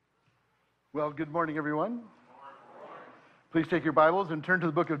Well, good morning, everyone. Please take your Bibles and turn to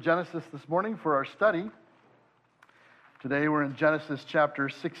the book of Genesis this morning for our study. Today we're in Genesis chapter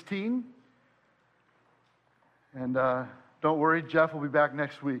 16. And don't worry, Jeff will be back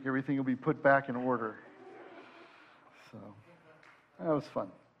next week. Everything will be put back in order. So, that was fun.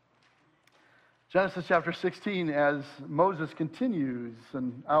 Genesis chapter 16, as Moses continues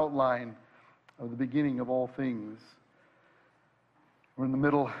an outline of the beginning of all things. We're in the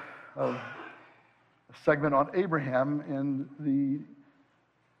middle of a segment on Abraham, and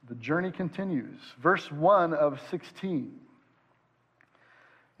the journey continues. Verse 1 of 16.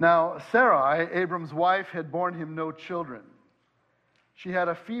 Now, Sarai, Abram's wife, had borne him no children. She had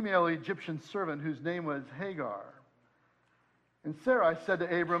a female Egyptian servant whose name was Hagar. And Sarai said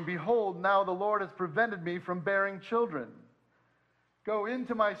to Abram, "Behold, now the Lord has prevented me from bearing children. Go in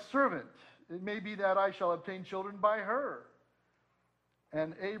to my servant. It may be that I shall obtain children by her."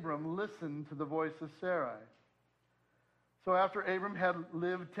 And Abram listened to the voice of Sarai. So after Abram had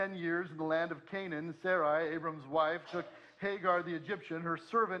lived 10 years in the land of Canaan, Sarai, Abram's wife, took Hagar the Egyptian, her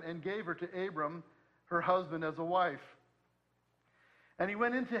servant, and gave her to Abram, her husband, as a wife. And he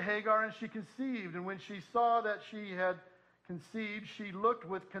went into Hagar, and she conceived. And when she saw that she had conceived, she looked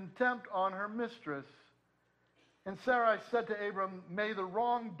with contempt on her mistress. And Sarai said to Abram, "May the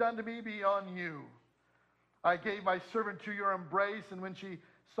wrong done to me be on you. I gave my servant to your embrace, and when she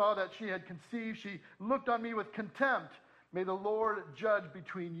saw that she had conceived, she looked on me with contempt. May the Lord judge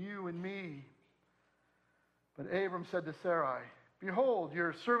between you and me." But Abram said to Sarai, "Behold,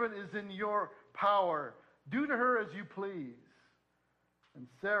 your servant is in your power. Do to her as you please." And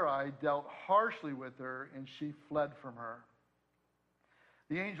Sarai dealt harshly with her, and she fled from her.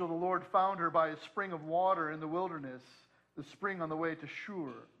 The angel of the Lord found her by a spring of water in the wilderness, the spring on the way to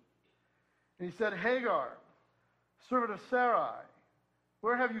Shur. And he said, "Hagar, servant of Sarai,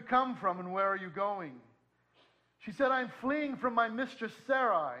 where have you come from and where are you going?" She said, "I'm fleeing from my mistress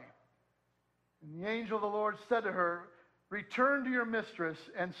Sarai." And the angel of the Lord said to her, "Return to your mistress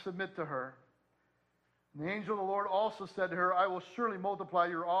and submit to her." And the angel of the Lord also said to her, "I will surely multiply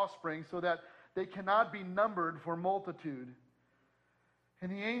your offspring so that they cannot be numbered for multitude."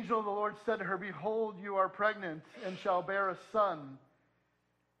 And the angel of the Lord said to her, "Behold, you are pregnant and shall bear a son.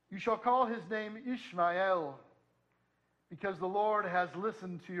 You shall call his name Ishmael, because the Lord has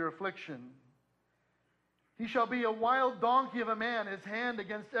listened to your affliction. He shall be a wild donkey of a man, his hand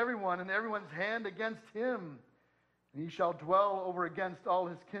against everyone, and everyone's hand against him. And he shall dwell over against all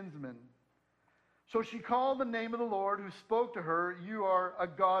his kinsmen." So she called the name of the Lord who spoke to her, "You are a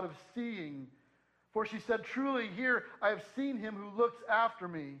God of seeing." For she said, "Truly here I have seen him who looks after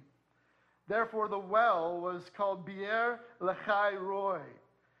me." Therefore the well was called Beer Lachai Roy.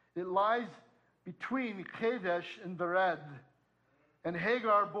 It lies between Kadesh and Bered. And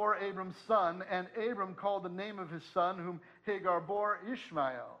Hagar bore Abram's son, and Abram called the name of his son, whom Hagar bore,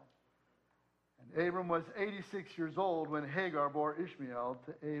 Ishmael. And Abram was 86 years old when Hagar bore Ishmael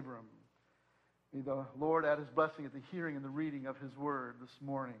to Abram. May the Lord add his blessing at the hearing and the reading of his word this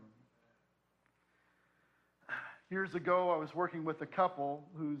morning. Years ago, I was working with a couple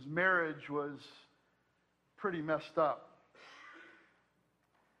whose marriage was pretty messed up.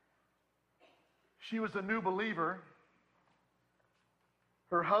 She was a new believer.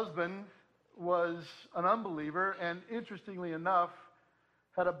 Her husband was an unbeliever, and interestingly enough,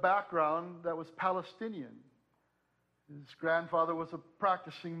 had a background that was Palestinian. His grandfather was a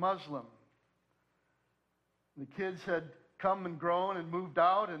practicing Muslim. The kids had come and grown and moved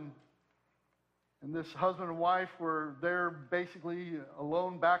out, and this husband and wife were there basically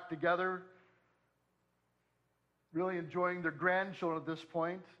alone back together, really enjoying their grandchildren at this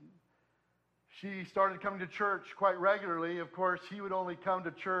point. She started coming to church quite regularly. Of course, he would only come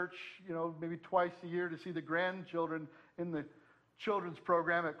to church, maybe twice a year to see the grandchildren in the children's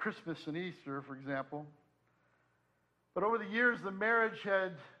program at Christmas and Easter, for example. But over the years, the marriage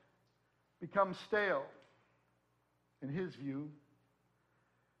had become stale, in his view.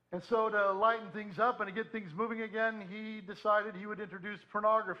 And so to lighten things up and to get things moving again, he decided he would introduce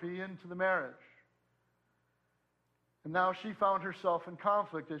pornography into the marriage. And now she found herself in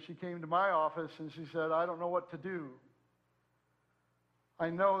conflict as she came to my office and she said, "I don't know what to do.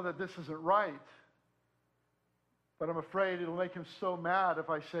 I know that this isn't right, but I'm afraid it'll make him so mad if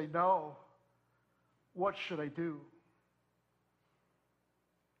I say no. What should I do?"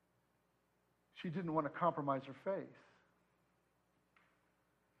 She didn't want to compromise her faith.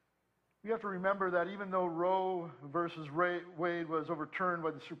 We have to remember that even though Roe versus Wade was overturned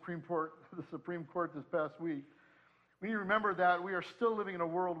by the Supreme Court this past week, we need to remember that we are still living in a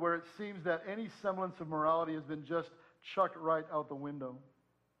world where it seems that any semblance of morality has been just chucked right out the window.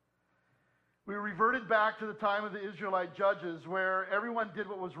 We reverted back to the time of the Israelite judges where everyone did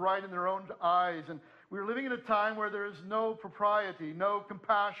what was right in their own eyes. And we were living in a time where there is no propriety, no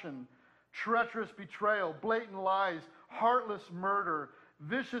compassion, treacherous betrayal, blatant lies, heartless murder,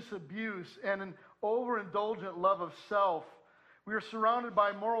 vicious abuse, and an overindulgent love of self. We are surrounded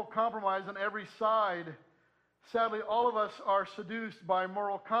by moral compromise on every side. Sadly, all of us are seduced by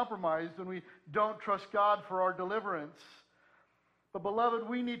moral compromise when we don't trust God for our deliverance. But beloved,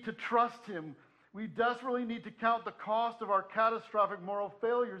 we need to trust Him. We desperately need to count the cost of our catastrophic moral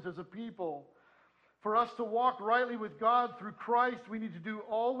failures as a people. For us to walk rightly with God through Christ, we need to do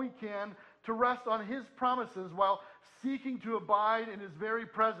all we can to rest on His promises while seeking to abide in His very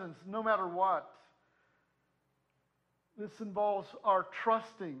presence, no matter what. This involves our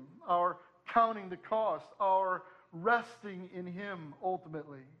trusting, our counting the cost, our resting in Him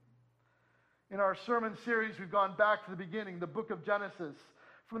ultimately. In our sermon series, we've gone back to the beginning, the book of Genesis.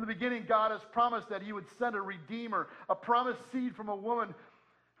 From the beginning, God has promised that He would send a Redeemer, a promised seed from a woman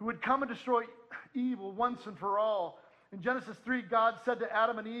who would come and destroy evil once and for all. In Genesis 3, God said to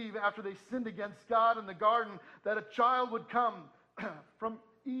Adam and Eve after they sinned against God in the garden that a child would come from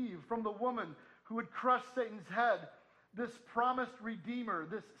Eve, from the woman, who would crush Satan's head. This promised Redeemer,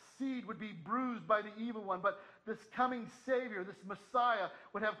 this seed would be bruised by the evil one, but this coming Savior, this Messiah,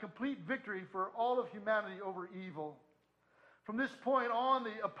 would have complete victory for all of humanity over evil. From this point on,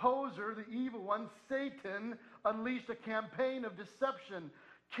 the opposer, the evil one, Satan, unleashed a campaign of deception,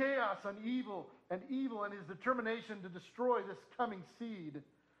 chaos on evil in his determination to destroy this coming seed.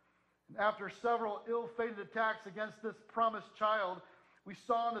 And after several ill-fated attacks against this promised child, we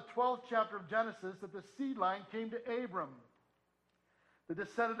saw in the 12th chapter of Genesis that the seed line came to Abram, the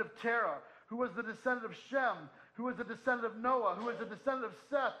descendant of Terah, who was the descendant of Shem, who was the descendant of Noah, who was the descendant of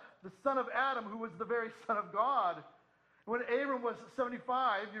Seth, the son of Adam, who was the very son of God. When Abram was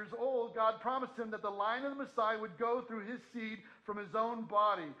 75 years old, God promised him that the line of the Messiah would go through his seed from his own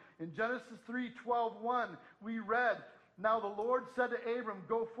body. In Genesis 3:12-1, we read, "Now the Lord said to Abram,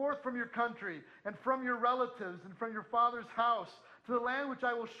 go forth from your country and from your relatives and from your father's house to the land which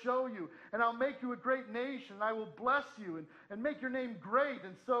I will show you, and I'll make you a great nation, and I will bless you and make your name great,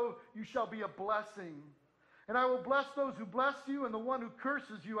 and so you shall be a blessing. And I will bless those who bless you, and the one who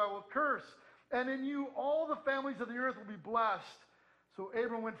curses you I will curse. And in you all the families of the earth will be blessed." So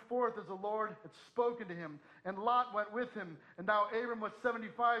Abram went forth as the Lord had spoken to him, and Lot went with him. And now Abram was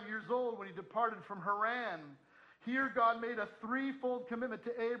 75 years old when he departed from Haran. Here God made a threefold commitment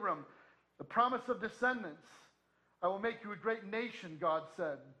to Abram. The promise of descendants. "I will make you a great nation," God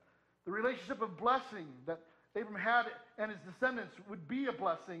said. The relationship of blessing that Abram had and his descendants would be a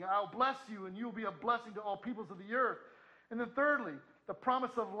blessing. "I'll bless you, and you'll be a blessing to all peoples of the earth." And then thirdly, the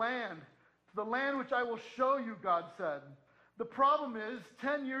promise of land. "To the land which I will show you," God said. The problem is,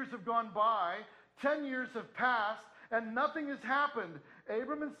 10 years have gone by, 10 years have passed, and nothing has happened.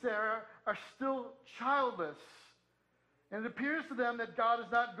 Abram and Sarah are still childless. And it appears to them that God is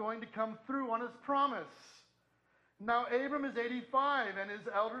not going to come through on His promise. Now Abram is 85, and his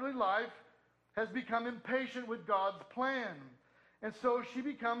elderly life has become impatient with God's plan. And so she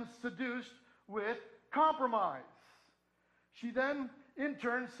becomes seduced with compromise. She then, in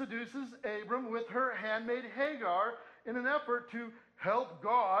turn, seduces Abram with her handmaid Hagar in an effort to help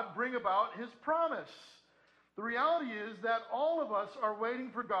God bring about His promise. The reality is that all of us are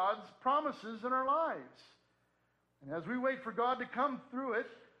waiting for God's promises in our lives. And as we wait for God to come through it,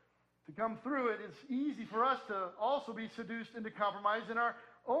 it's easy for us to also be seduced into compromise in our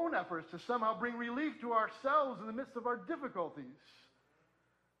own efforts to somehow bring relief to ourselves in the midst of our difficulties.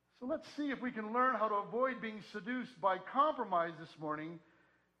 So let's see if we can learn how to avoid being seduced by compromise this morning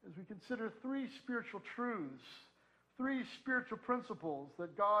as we consider three spiritual truths, three spiritual principles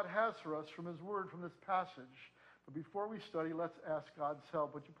that God has for us from His Word from this passage. But before we study, let's ask God's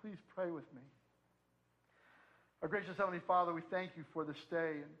help. Would you please pray with me? Our gracious Heavenly Father, we thank You for this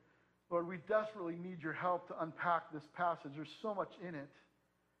day. And Lord, we desperately need Your help to unpack this passage. There's so much in it.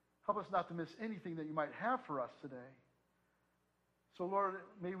 Help us not to miss anything that You might have for us today. So Lord,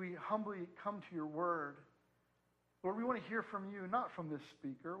 may we humbly come to Your Word. Lord, we want to hear from You, not from this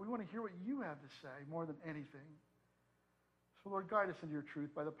speaker. We want to hear what You have to say more than anything. So Lord, guide us into Your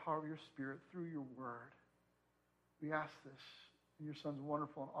truth by the power of Your Spirit through Your Word. We ask this in Your Son's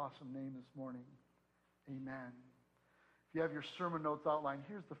wonderful and awesome name this morning. Amen. If you have your sermon notes outlined,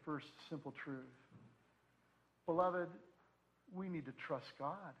 here's the first simple truth. Beloved, we need to trust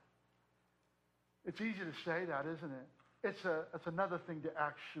God. It's easy to say that, isn't it? It's another thing to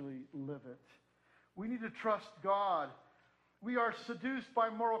actually live it. We need to trust God. We are seduced by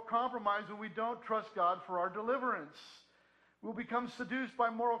moral compromise when we don't trust God for our deliverance. We'll become seduced by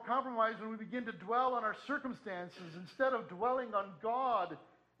moral compromise when we begin to dwell on our circumstances instead of dwelling on God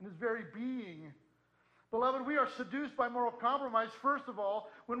and His very being. Beloved, we are seduced by moral compromise, first of all,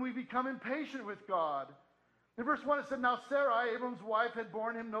 when we become impatient with God. In verse 1 it said, now Sarai, Abram's wife, had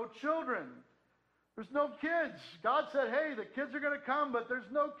borne him no children. There's no kids. God said, hey, the kids are going to come, but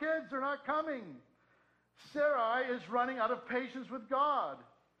there's no kids. They're not coming. Sarai is running out of patience with God.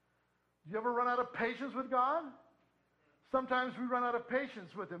 Do you ever run out of patience with God? Sometimes we run out of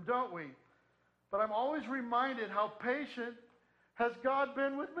patience with Him, don't we? But I'm always reminded how patient has God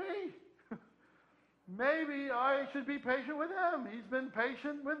been with me. Maybe I should be patient with Him. He's been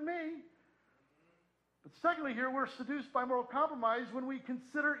patient with me. But secondly, here we're seduced by moral compromise when we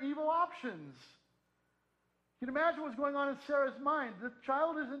consider evil options. You can imagine what's going on in Sarah's mind. The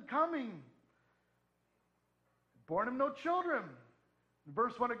child isn't coming. Born him no children. In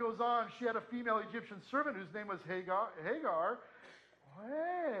verse 1 it goes on, she had a female Egyptian servant whose name was Hagar.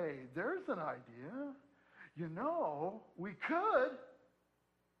 Hey, there's an idea. You know, we could.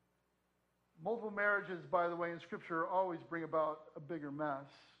 Multiple marriages, by the way, in Scripture always bring about a bigger mess.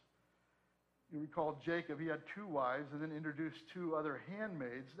 You recall Jacob, he had 2 wives and then introduced 2 other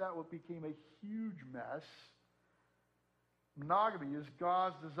handmaids. That became a huge mess. Monogamy is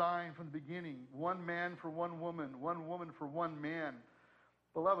God's design from the beginning. 1 man for 1 woman, 1 woman for 1 man.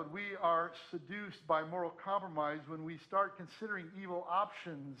 Beloved, we are seduced by moral compromise when we start considering evil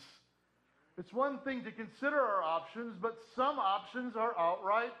options. It's one thing to consider our options, but some options are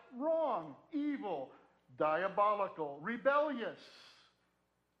outright wrong, evil, diabolical, rebellious.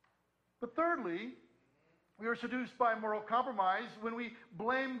 But thirdly, we are seduced by moral compromise when we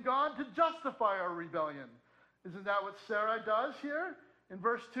blame God to justify our rebellion. Isn't that what Sarah does here? In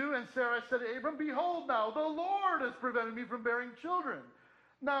verse 2, and Sarah said to Abram, behold now, the Lord has prevented me from bearing children.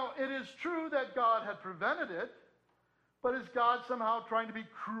 Now, it is true that God had prevented it, but is God somehow trying to be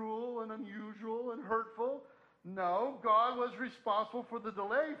cruel and unusual and hurtful? No, God was responsible for the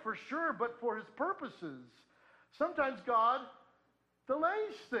delay for sure, but for His purposes. Sometimes God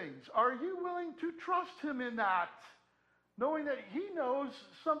delays things. Are you willing to trust Him in that? Knowing that He knows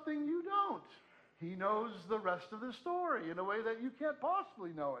something you don't. He knows the rest of the story in a way that you can't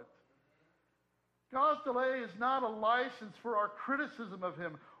possibly know it. God's delay is not a license for our criticism of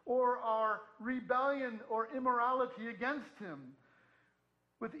Him or our rebellion or immorality against Him.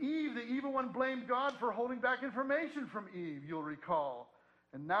 With Eve, the evil one blamed God for holding back information from Eve, you'll recall.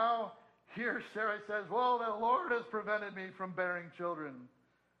 And now, here Sarah says, well, the Lord has prevented me from bearing children.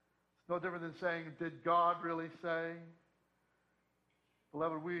 It's no different than saying, did God really say?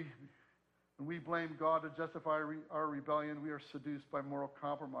 Beloved, when we blame God to justify our rebellion, we are seduced by moral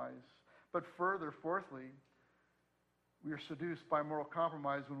compromise. But further, fourthly, we are seduced by moral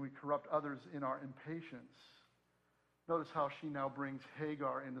compromise when we corrupt others in our impatience. Notice how she now brings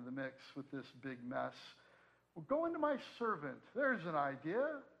Hagar into the mix with this big mess. Well, go into my servant. There's an idea.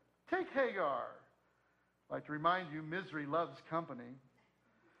 Take Hagar. I'd like to remind you, misery loves company.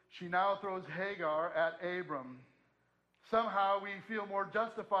 She now throws Hagar at Abram. Somehow we feel more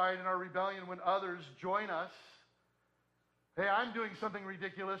justified in our rebellion when others join us. Hey, I'm doing something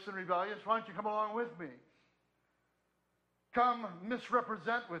ridiculous and rebellious. Why don't you come along with me? Come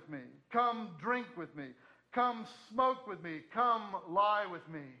misrepresent with me. Come drink with me. Come smoke with me. Come lie with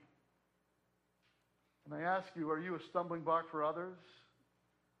me. And I ask you, are you a stumbling block for others?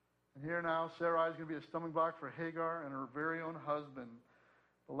 And here now, Sarai is going to be a stumbling block for Hagar and her very own husband.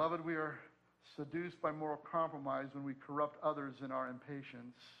 Beloved, we are seduced by moral compromise when we corrupt others in our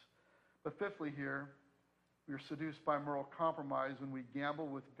impatience. But fifthly here, we are seduced by moral compromise when we gamble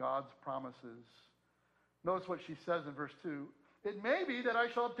with God's promises. Notice what she says in verse 2. It may be that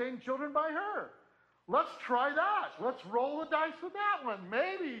I shall obtain children by her. Let's try that. Let's roll the dice with that one.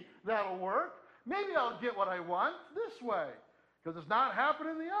 Maybe that'll work. Maybe I'll get what I want this way, because it's not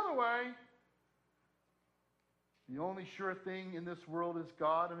happening the other way. The only sure thing in this world is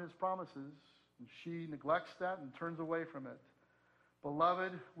God and His promises. And she neglects that and turns away from it.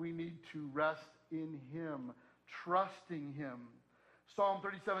 Beloved, we need to rest in Him, trusting Him. Psalm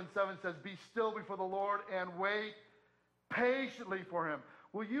 37:7 says, be still before the Lord and wait patiently for Him.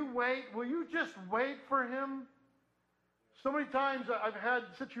 Will you wait? Will you just wait for Him? So many times I've had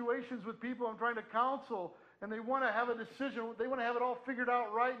situations with people I'm trying to counsel, and they want to have a decision. They want to have it all figured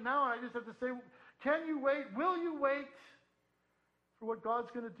out right now, and I just have to say, can you wait? Will you wait for what God's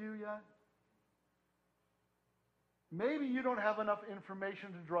going to do yet? Maybe you don't have enough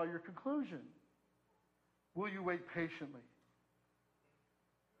information to draw your conclusion. Will you wait patiently?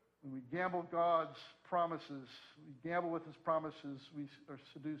 When we gamble God's promises, we gamble with His promises, we are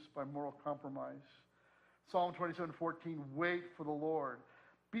seduced by moral compromise. Psalm 27:14, wait for the Lord.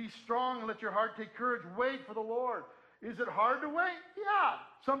 Be strong and let your heart take courage. Wait for the Lord. Is it hard to wait? Yeah.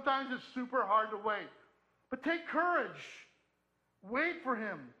 Sometimes it's super hard to wait. But take courage. Wait for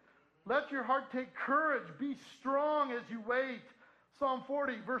him. Let your heart take courage. Be strong as you wait. Psalm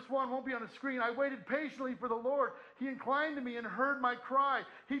 40, verse 1 won't be on the screen. I waited patiently for the Lord. He inclined to me and heard my cry.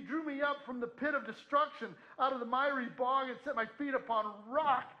 He drew me up from the pit of destruction, out of the miry bog, and set my feet upon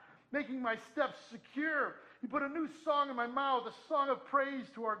rock, making my steps secure. He put a new song in my mouth, a song of praise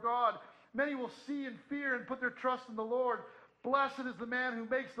to our God. Many will see and fear and put their trust in the Lord. Blessed is the man who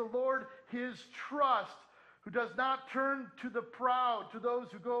makes the Lord his trust, who does not turn to the proud, to those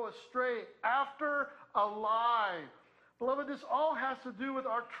who go astray after a lie. Beloved, this all has to do with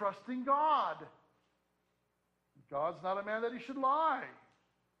our trusting God. God's not a man that he should lie.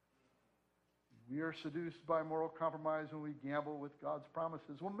 We are seduced by moral compromise when we gamble with God's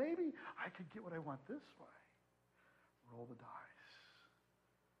promises. Well, maybe I could get what I want this way. Roll the dice.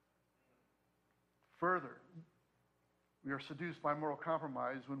 Further, we are seduced by moral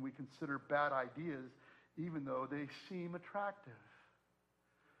compromise when we consider bad ideas even though they seem attractive.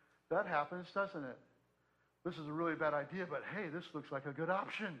 That happens, doesn't it? This is a really bad idea, but hey, this looks like a good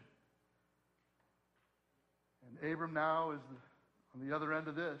option. And Abram now is on the other end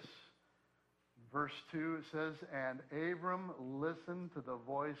of this. In verse 2 it says, and Abram listened to the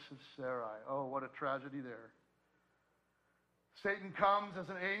voice of Sarai. Oh, what a tragedy there. Satan comes as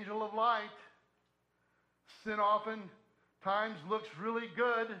an angel of light. Sin oftentimes looks really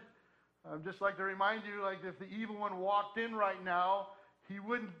good. I'd just like to remind you, like if the evil one walked in right now, he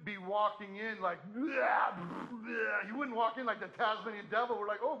wouldn't be walking in like, bleh, bleh. He wouldn't walk in like the Tasmanian devil. We're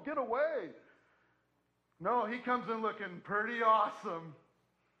like, oh, get away. No, he comes in looking pretty awesome.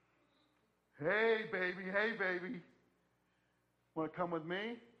 Hey, baby. Want to come with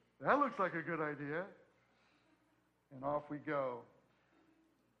me? That looks like a good idea. And off we go,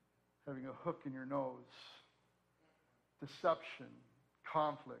 having a hook in your nose. Deception,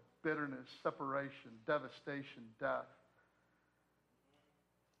 conflict, bitterness, separation, devastation, death.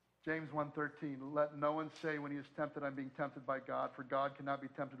 James 1:13, let no one say when he is tempted, I'm being tempted by God, for God cannot be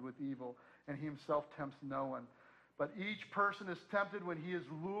tempted with evil, and he himself tempts no one. But each person is tempted when he is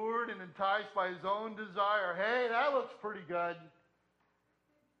lured and enticed by his own desire. Hey, that looks pretty good.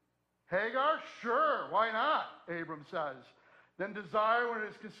 Hagar? Sure, why not? Abram says. Then desire, when it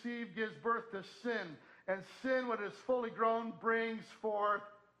is conceived, gives birth to sin. And sin, when it is fully grown, brings forth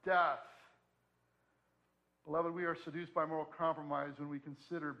death. Beloved, we are seduced by moral compromise when we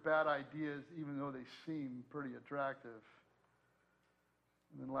consider bad ideas, even though they seem pretty attractive.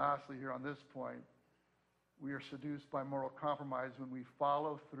 And then lastly, here on this point, we are seduced by moral compromise when we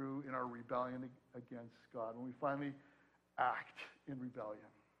follow through in our rebellion against God, when we finally act in rebellion.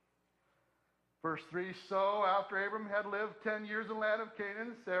 Verse 3, so after Abram had lived 10 years in the land of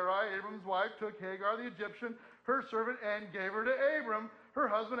Canaan, Sarai, Abram's wife, took Hagar the Egyptian, her servant, and gave her to Abram, her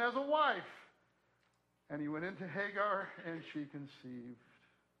husband, as a wife. And he went into Hagar, and she conceived.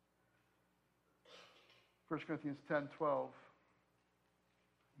 1 Corinthians 10:12.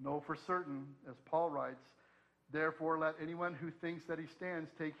 Know for certain, as Paul writes, therefore let anyone who thinks that he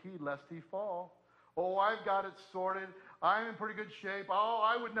stands take heed lest he fall. Oh, I've got it sorted. I'm in pretty good shape. Oh,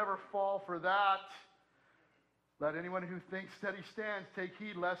 I would never fall for that. Let anyone who thinks that he stands take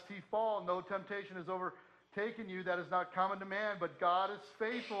heed lest he fall. No temptation has overtaken you that is not common to man, but God is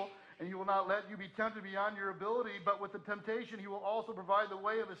faithful, and he will not let you be tempted beyond your ability. But with the temptation, he will also provide the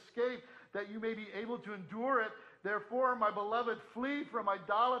way of escape, that you may be able to endure it. Therefore, my beloved, flee from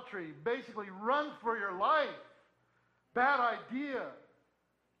idolatry. Basically, run for your life. Bad idea.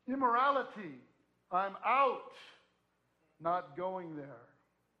 Immorality. I'm out. Not going there.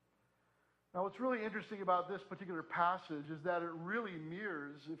 Now, what's really interesting about this particular passage is that it really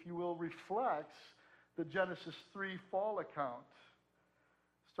mirrors, if you will, reflects the Genesis 3 fall account.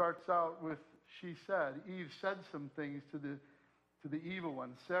 Starts out with, she said. Eve said some things to the evil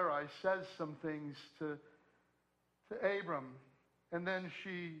one. Sarai says some things to Abram. And then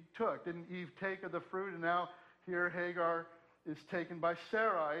she took. Didn't Eve take of the fruit? And now here Hagar is taken by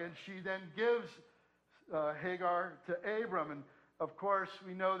Sarai. And she then gives Hagar to Abram. And of course,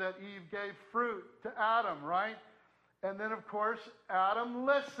 we know that Eve gave fruit to Adam, right? And then, of course, Adam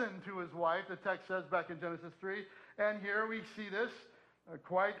listened to his wife, the text says back in Genesis 3. And here we see this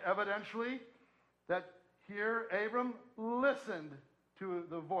quite evidently, that here Abram listened to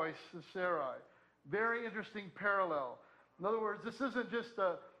the voice of Sarai. Very interesting parallel. In other words, this isn't just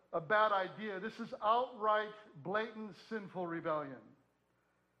a bad idea. This is outright, blatant, sinful rebellion.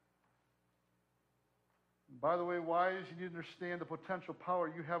 By the way, wives, you need to understand the potential power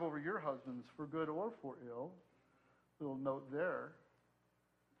you have over your husbands for good or for ill. Little note there.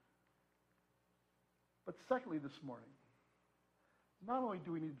 But secondly this morning, not only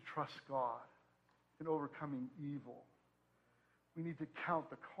do we need to trust God in overcoming evil, we need to count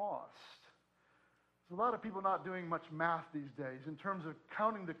the cost. There's a lot of people not doing much math these days in terms of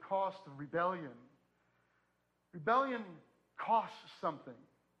counting the cost of rebellion. Rebellion costs something.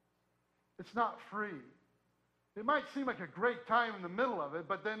 It's not free. It might seem like a great time in the middle of it,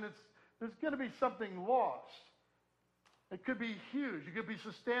 but then there's going to be something lost. It could be huge. It could be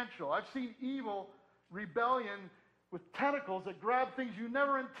substantial. I've seen evil rebellion with tentacles that grab things you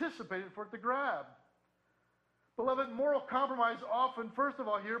never anticipated for it to grab. Beloved, moral compromise often, first of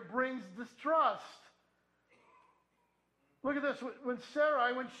all here, brings distrust. Look at this. When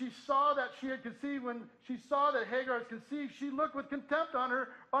Sarai, when she saw that she had conceived, when she saw that Hagar had conceived, she looked with contempt on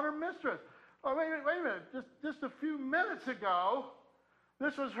her mistress. Oh, wait a minute. Just a few minutes ago,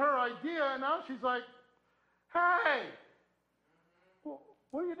 this was her idea, and now she's like, hey,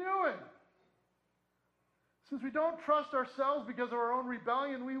 what are you doing? Since we don't trust ourselves because of our own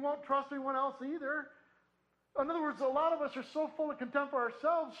rebellion, we won't trust anyone else either. In other words, a lot of us are so full of contempt for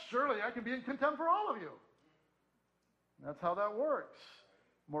ourselves, surely I can be in contempt for all of you. And that's how that works.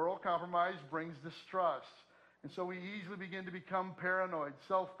 Moral compromise brings distrust. And so we easily begin to become paranoid,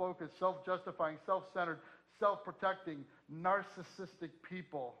 self-focused, self-justifying, self-centered, self-protecting, narcissistic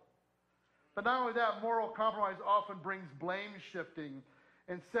people. But not only that, moral compromise often brings blame shifting.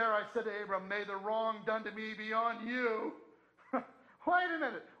 And Sarai said to Abram, may the wrong done to me be on you. Wait a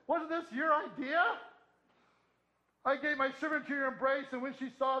minute. Wasn't this your idea? I gave my servant to your embrace, and when she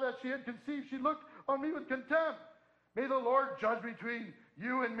saw that she had conceived, she looked on me with contempt. May the Lord judge between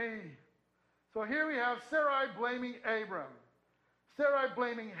you and me. So here we have Sarai blaming Abram, Sarai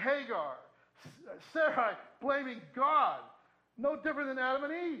blaming Hagar, Sarai blaming God. No different than Adam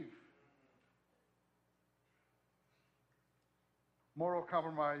and Eve. Moral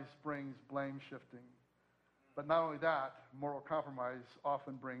compromise brings blame shifting. But not only that, moral compromise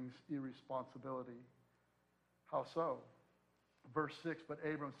often brings irresponsibility. How so? Verse 6, but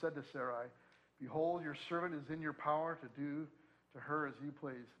Abram said to Sarai, behold, your servant is in your power to do to her as you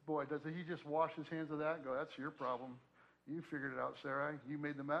please. Boy, doesn't he just wash his hands of that and go, that's your problem. You figured it out, Sarai. You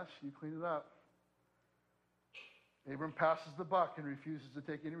made the mess. You cleaned it up. Abram passes the buck and refuses to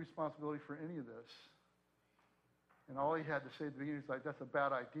take any responsibility for any of this. And all he had to say at the beginning is like, that's a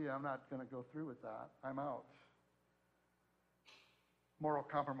bad idea. I'm not going to go through with that. I'm out. Moral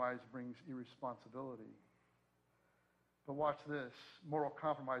compromise brings irresponsibility. But watch this. Moral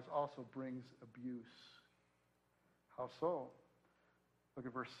compromise also brings abuse. How so? Look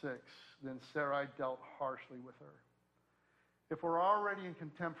at verse 6. Then Sarai dealt harshly with her. If we're already in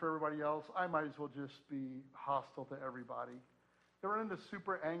contempt for everybody else, I might as well just be hostile to everybody. You ever run into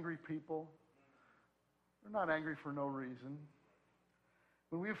super angry people? They're not angry for no reason.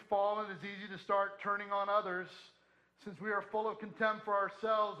 When we've fallen, it's easy to start turning on others. Since we are full of contempt for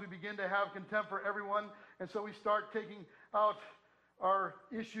ourselves, we begin to have contempt for everyone, and so we start taking out our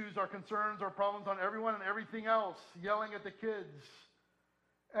issues, our concerns, our problems on everyone and everything else, yelling at the kids,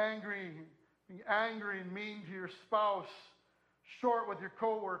 being angry and mean to your spouse, short with your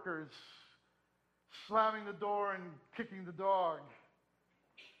coworkers, slamming the door and kicking the dog.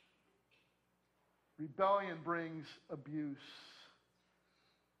 Rebellion brings abuse.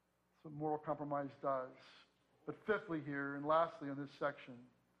 That's what moral compromise does. But fifthly here, and lastly in this section,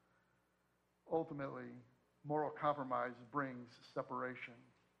 ultimately, moral compromise brings separation.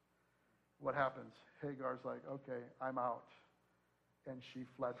 What happens? Hagar's like, okay, I'm out. And she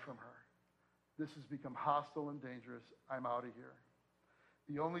fled from her. This has become hostile and dangerous. I'm out of here.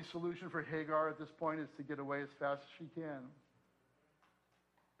 The only solution for Hagar at this point is to get away as fast as she can.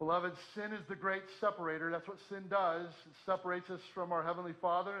 Beloved, sin is the great separator. That's what sin does. It separates us from our Heavenly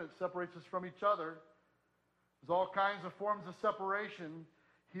Father, and it separates us from each other. There's all kinds of forms of separation.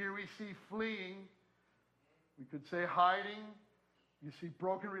 Here we see fleeing. We could say hiding. You see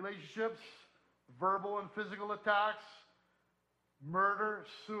broken relationships, verbal and physical attacks, murder,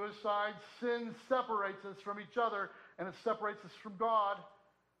 suicide. Sin separates us from each other, and it separates us from God.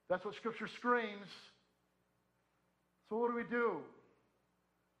 That's what Scripture screams. So what do?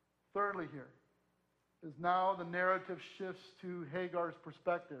 Thirdly here is now the narrative shifts to Hagar's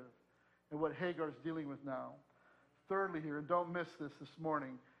perspective and what Hagar's dealing with now. Thirdly here, and don't miss this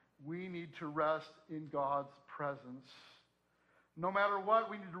morning, we need to rest in God's presence. No matter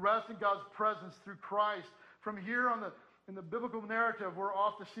what, we need to rest in God's presence through Christ. From here in the biblical narrative, we're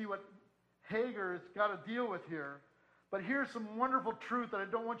off to see what Hagar's got to deal with here. But here's some wonderful truth that I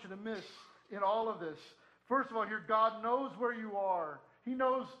don't want you to miss in all of this. First of all, here, God knows where you are. He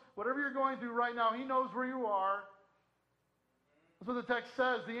knows whatever you're going through right now. He knows where you are. That's what the text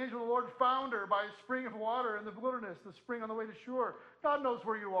says. The angel of the Lord found her by a spring of water in the wilderness, the spring on the way to shore. God knows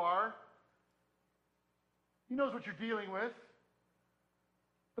where you are. He knows what you're dealing with.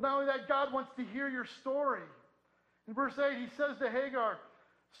 But not only that, God wants to hear your story. In verse 8, he says to Hagar,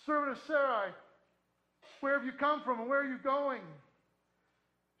 servant of Sarai, where have you come from and where are you going?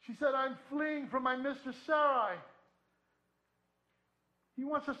 She said, I'm fleeing from my mistress Sarai. He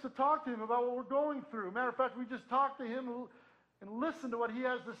wants us to talk to him about what we're going through. Matter of fact, we just talk to him and listen to what he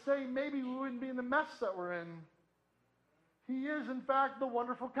has to say. Maybe we wouldn't be in the mess that we're in. He is, in fact, the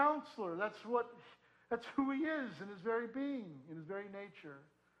wonderful counselor. That's who he is in his very being, in his very nature.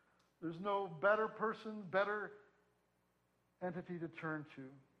 There's no better person, better entity to turn to.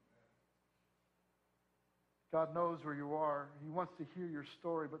 God knows where you are. He wants to hear your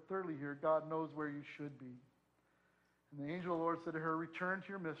story. But thirdly here, God knows where you should be. And the angel of the Lord said to her, return to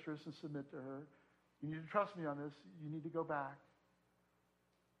your mistress and submit to her. You need to trust me on this. You need to go back.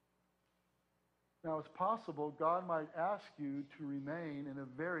 Now, it's possible God might ask you to remain in a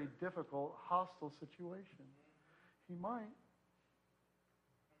very difficult, hostile situation. He might.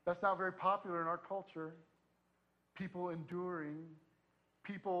 That's not very popular in our culture. People enduring,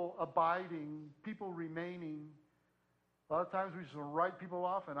 people abiding, people remaining. A lot of times we just write people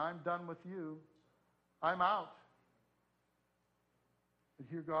off and I'm done with you. I'm out. But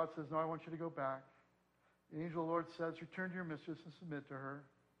here God says, no, I want you to go back. The angel of the Lord says, return to your mistress and submit to her.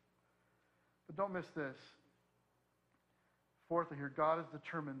 But don't miss this. Fourthly here, God is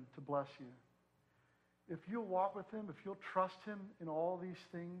determined to bless you. If you'll walk with him, if you'll trust him in all these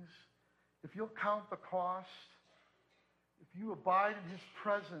things, if you'll count the cost, if you abide in his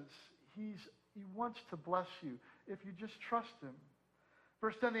presence, he wants to bless you if you just trust him.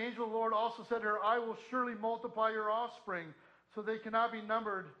 Verse 10, the angel of the Lord also said to her, I will surely multiply your offspring, so they cannot be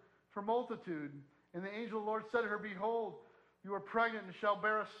numbered for multitude. And the angel of the Lord said to her, behold, you are pregnant and shall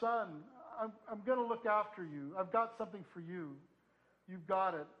bear a son. I'm going to look after you. I've got something for you. You've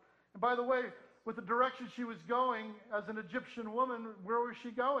got it. And by the way, with the direction she was going as an Egyptian woman, where was she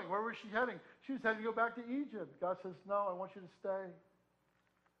going? Where was she heading? She was heading to go back to Egypt. God says, no, I want you to stay.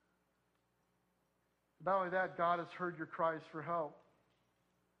 Not only that, God has heard your cries for help.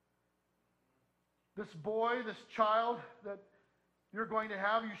 This boy, this child that you're going to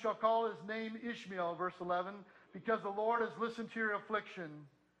have, you shall call his name Ishmael, verse 11, because the Lord has listened to your affliction.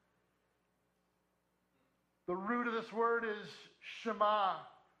 The root of this word is Shema.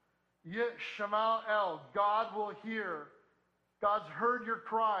 Shema El. God will hear. God's heard your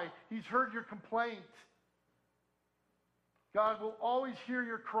cry. He's heard your complaint. God will always hear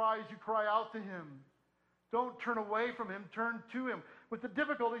your cry as you cry out to him. Don't turn away from him. Turn to him. With the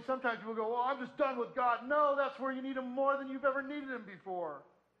difficulty, sometimes people go, well, I'm just done with God. No, that's where you need him more than you've ever needed him before.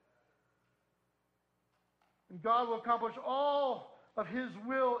 And God will accomplish all of his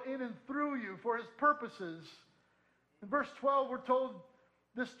will in and through you for his purposes. In verse 12, we're told,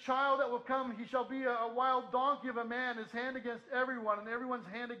 this child that will come, he shall be a wild donkey of a man, his hand against everyone, and everyone's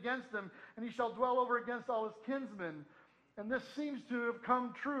hand against him, and he shall dwell over against all his kinsmen. And this seems to have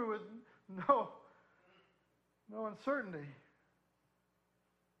come true with no uncertainty.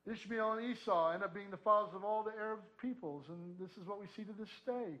 Ishmael and Esau end up being the fathers of all the Arab peoples, and this is what we see to this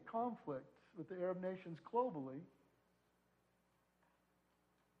day, conflict with the Arab nations globally.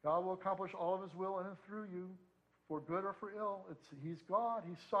 God will accomplish all of his will in and through you, for good or for ill. He's God.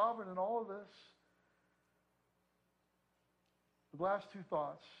 He's sovereign in all of this. The last two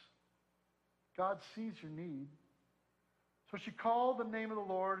thoughts. God sees your need. So she called the name of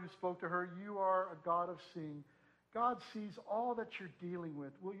the Lord who spoke to her. You are a God of seeing. God sees all that you're dealing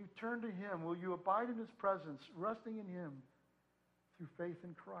with. Will you turn to him? Will you abide in his presence, resting in him through faith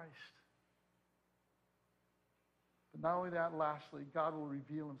in Christ? But not only that, lastly, God will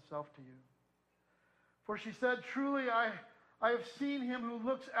reveal himself to you. For she said, truly, I have seen him who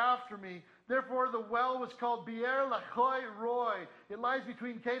looks after me. Therefore, the well was called Be'er Lahoi Roy. It lies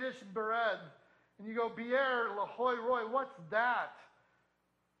between Kadesh and Bered. And you go, Be'er Lahoi Roy, what's that?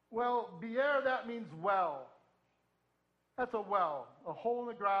 Well, Be'er, that means well. That's a well, a hole in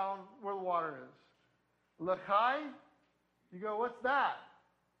the ground where the water is. Lachai, you go, what's that?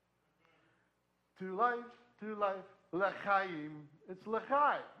 To life, Lachaim. It's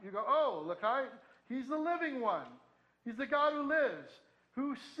Lachai. You go, oh, Lachai. He's the living one. He's the God who lives,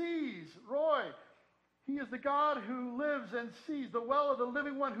 who sees. Roy, he is the God who lives and sees. The well of the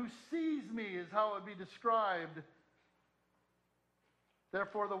living one who sees me is how it would be described.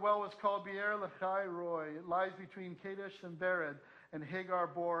 Therefore, the well was called Be'er Lachai Roy. It lies between Kadesh and Bered. And Hagar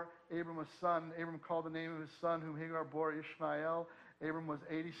bore Abram a son. Abram called the name of his son, whom Hagar bore, Ishmael. Abram was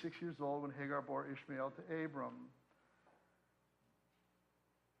 86 years old when Hagar bore Ishmael to Abram.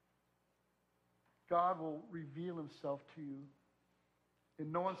 God will reveal himself to you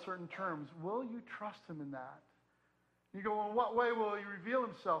in no uncertain terms. Will you trust him in that? You go, well, in what way will he reveal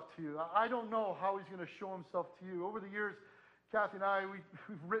himself to you? I don't know how he's going to show himself to you. Over the years, Kathy and I,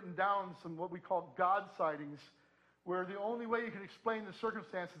 we've written down some what we call God sightings, where the only way you can explain the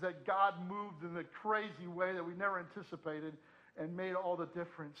circumstances is that God moved in a crazy way that we never anticipated and made all the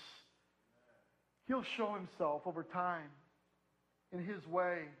difference. He'll show himself over time in his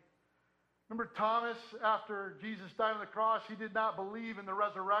way. Remember Thomas, after Jesus died on the cross, he did not believe in the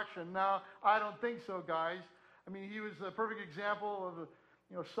resurrection. Now, I don't think so, guys. I mean, he was a perfect example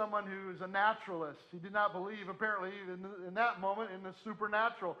of someone who is a naturalist. He did not believe, apparently, in that moment, in the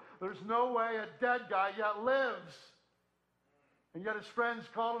supernatural. There's no way a dead guy yet lives. And yet his friends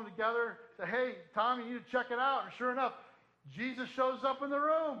called him together, said, hey, Tom, you need to check it out. And sure enough, Jesus shows up in the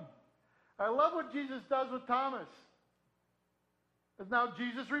room. I love what Jesus does with Thomas. Because now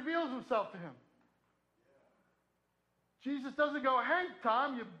Jesus reveals himself to him. Jesus doesn't go, hey,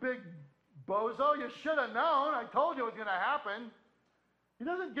 Tom, you big bozo, you should have known. I told you it was going to happen. He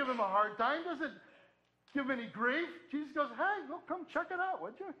doesn't give him a hard time. He doesn't give him any grief. Jesus goes, hey, go come check it out,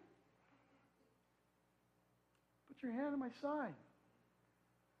 would you? Put your hand on my side.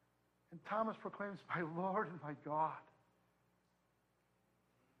 And Thomas proclaims, my Lord and my God.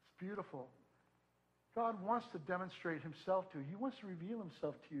 It's beautiful. God wants to demonstrate himself to you. He wants to reveal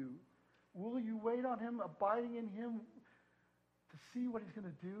himself to you. Will you wait on him, abiding in him, to see what he's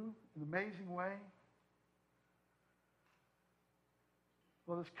going to do in an amazing way?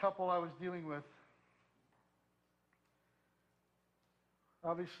 Well, this couple I was dealing with,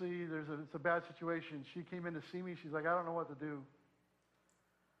 obviously it's a bad situation. She came in to see me. She's like, I don't know what to do.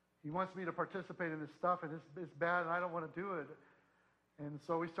 He wants me to participate in this stuff, and it's bad, and I don't want to do it. And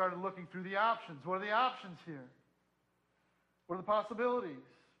so we started looking through the options. What are the options here? What are the possibilities?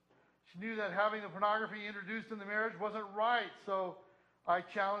 She knew that having the pornography introduced in the marriage wasn't right, so I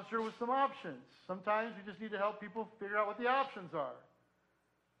challenged her with some options. Sometimes we just need to help people figure out what the options are.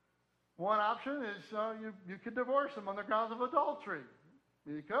 One option is you could divorce them on the grounds of adultery.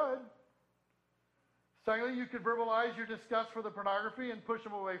 You could. Secondly, you could verbalize your disgust for the pornography and push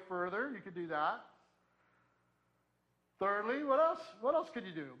them away further. You could do that. Thirdly, what else? What else could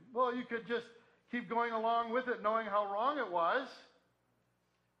you do? Well, you could just keep going along with it, knowing how wrong it was.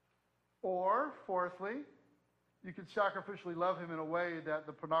 Or, fourthly, you could sacrificially love him in a way that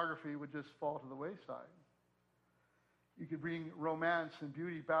the pornography would just fall to the wayside. You could bring romance and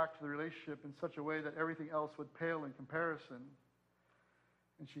beauty back to the relationship in such a way that everything else would pale in comparison.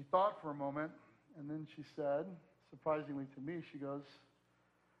 And she thought for a moment, and then she said, surprisingly to me, she goes,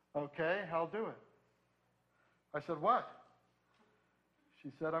 okay, I'll do it. I said, what? She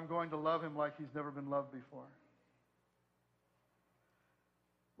said, I'm going to love him like he's never been loved before.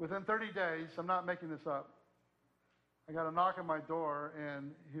 Within 30 days, I'm not making this up, I got a knock on my door,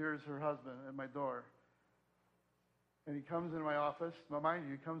 and here's her husband at my door. And he comes into my office. Now, mind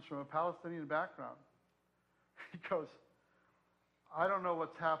you, he comes from a Palestinian background. He goes, I don't know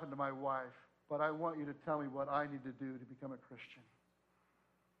what's happened to my wife, but I want you to tell me what I need to do to become a Christian.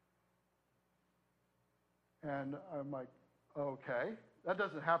 And I'm like, okay. That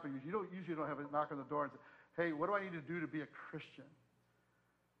doesn't happen. You usually don't have a knock on the door and say, hey, what do I need to do to be a Christian?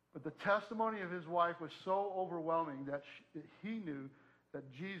 But the testimony of his wife was so overwhelming that he knew that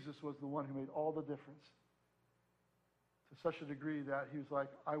Jesus was the one who made all the difference. To such a degree that he was like,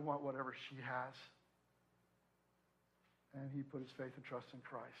 I want whatever she has. And he put his faith and trust in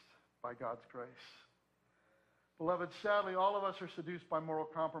Christ by God's grace. Beloved, sadly, all of us are seduced by moral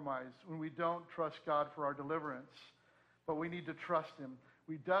compromise when we don't trust God for our deliverance. But we need to trust him.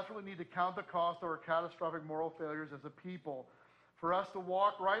 We desperately need to count the cost of our catastrophic moral failures as a people. For us to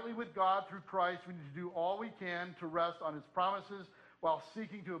walk rightly with God through Christ, we need to do all we can to rest on his promises while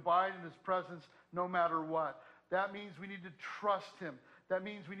seeking to abide in his presence no matter what. That means we need to trust him. That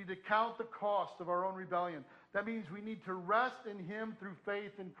means we need to count the cost of our own rebellion. That means we need to rest in him through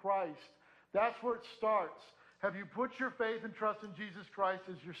faith in Christ. That's where it starts. Have you put your faith and trust in Jesus Christ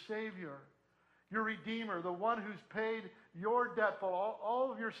as your Savior, your Redeemer, the one who's paid your debt for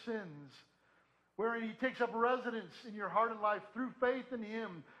all of your sins, wherein he takes up residence in your heart and life through faith in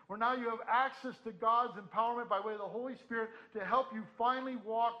him, where now you have access to God's empowerment by way of the Holy Spirit to help you finally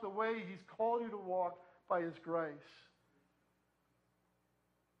walk the way he's called you to walk by his grace.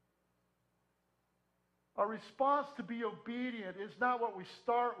 Our response to be obedient is not what we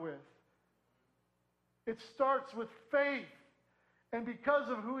start with. It starts with faith And because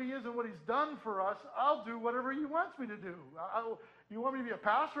of who he is and what he's done for us, I'll do whatever he wants me to do. You want me to be a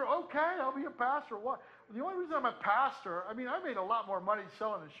pastor? Okay, I'll be a pastor. What? The only reason I'm a pastor, I made a lot more money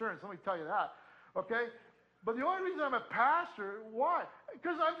selling insurance, let me tell you that. Okay? But the only reason I'm a pastor, why?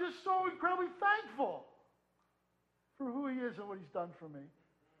 Because I'm just so incredibly thankful for who he is and what he's done for me.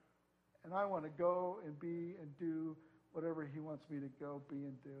 And I want to go and be and do whatever he wants me to go be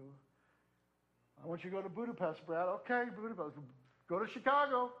and do. I want you to go to Budapest, Brad. Okay, Budapest. Go to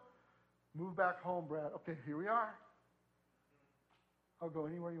Chicago. Move back home, Brad. Okay, here we are. I'll go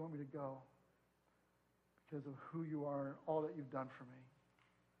anywhere you want me to go because of who you are and all that you've done for me.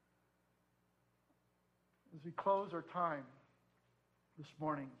 As we close our time this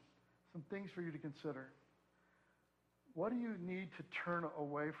morning, some things for you to consider. What do you need to turn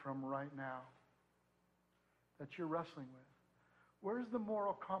away from right now that you're wrestling with? Where's the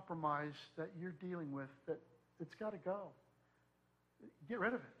moral compromise that you're dealing with that it's got to go? Get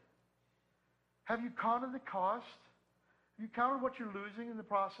rid of it. Have you counted the cost? Have you counted what you're losing in the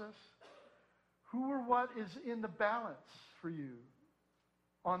process? Who or what is in the balance for you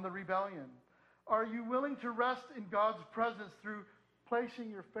on the rebellion? Are you willing to rest in God's presence through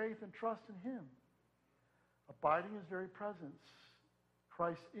placing your faith and trust in him? Abiding his very presence,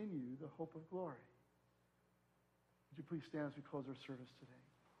 Christ in you, the hope of glory. Would you please stand as we close our service today?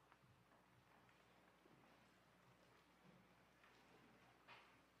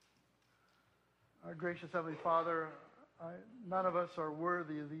 Our gracious Heavenly Father, none of us are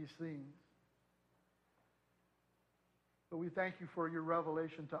worthy of these things. But we thank you for your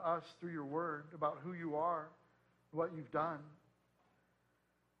revelation to us through your word about who you are, what you've done.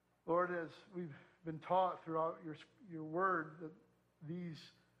 Lord, as we've been taught throughout your word that these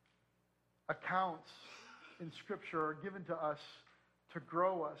accounts in Scripture are given to us to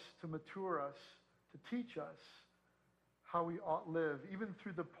grow us, to mature us, to teach us how we ought live. Even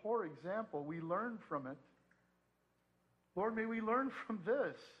through the poor example, we learn from it. Lord, may we learn from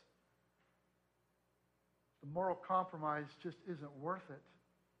this. The moral compromise just isn't worth it.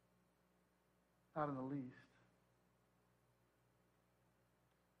 Not in the least.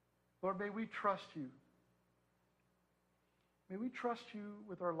 Lord, may we trust you. May we trust you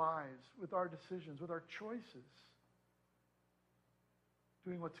with our lives, with our decisions, with our choices.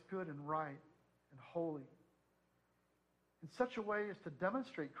 Doing what's good and right and holy. In such a way as to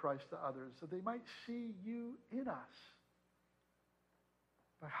demonstrate Christ to others so they might see you in us.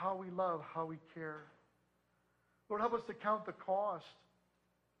 By how we love, how we care. Lord, help us to count the cost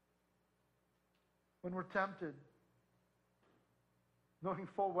when we're tempted, knowing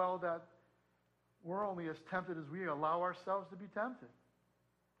full well that we're only as tempted as we allow ourselves to be tempted.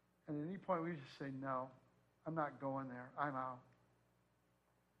 And at any point we just say, no, I'm not going there. I'm out.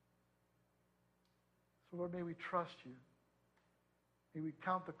 So Lord, may we trust you. May we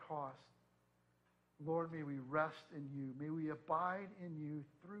count the cost. Lord, may we rest in you. May we abide in you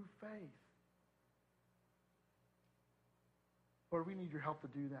through faith. Lord, we need your help to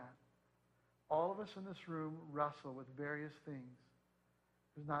do that. All of us in this room wrestle with various things.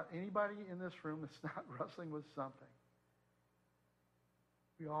 There's not anybody in this room that's not wrestling with something.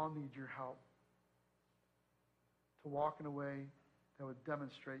 We all need your help to walk in a way that would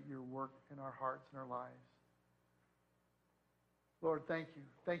demonstrate your work in our hearts and our lives. Lord, thank you.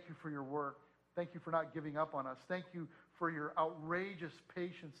 Thank you for your work. Thank you for not giving up on us. Thank you for your outrageous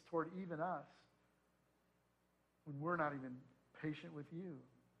patience toward even us when we're not even patient with you.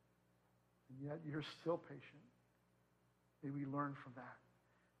 And yet you're still patient. May we learn from that.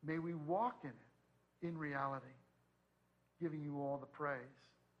 May we walk in it in reality, giving you all the praise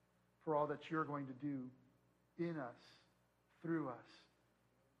for all that you're going to do in us, through us,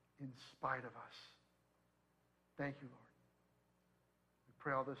 in spite of us. Thank you, Lord. We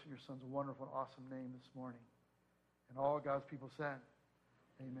pray all this in your Son's wonderful and awesome name this morning. And all God's people said,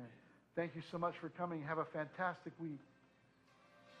 amen. Thank you so much for coming. Have a fantastic week.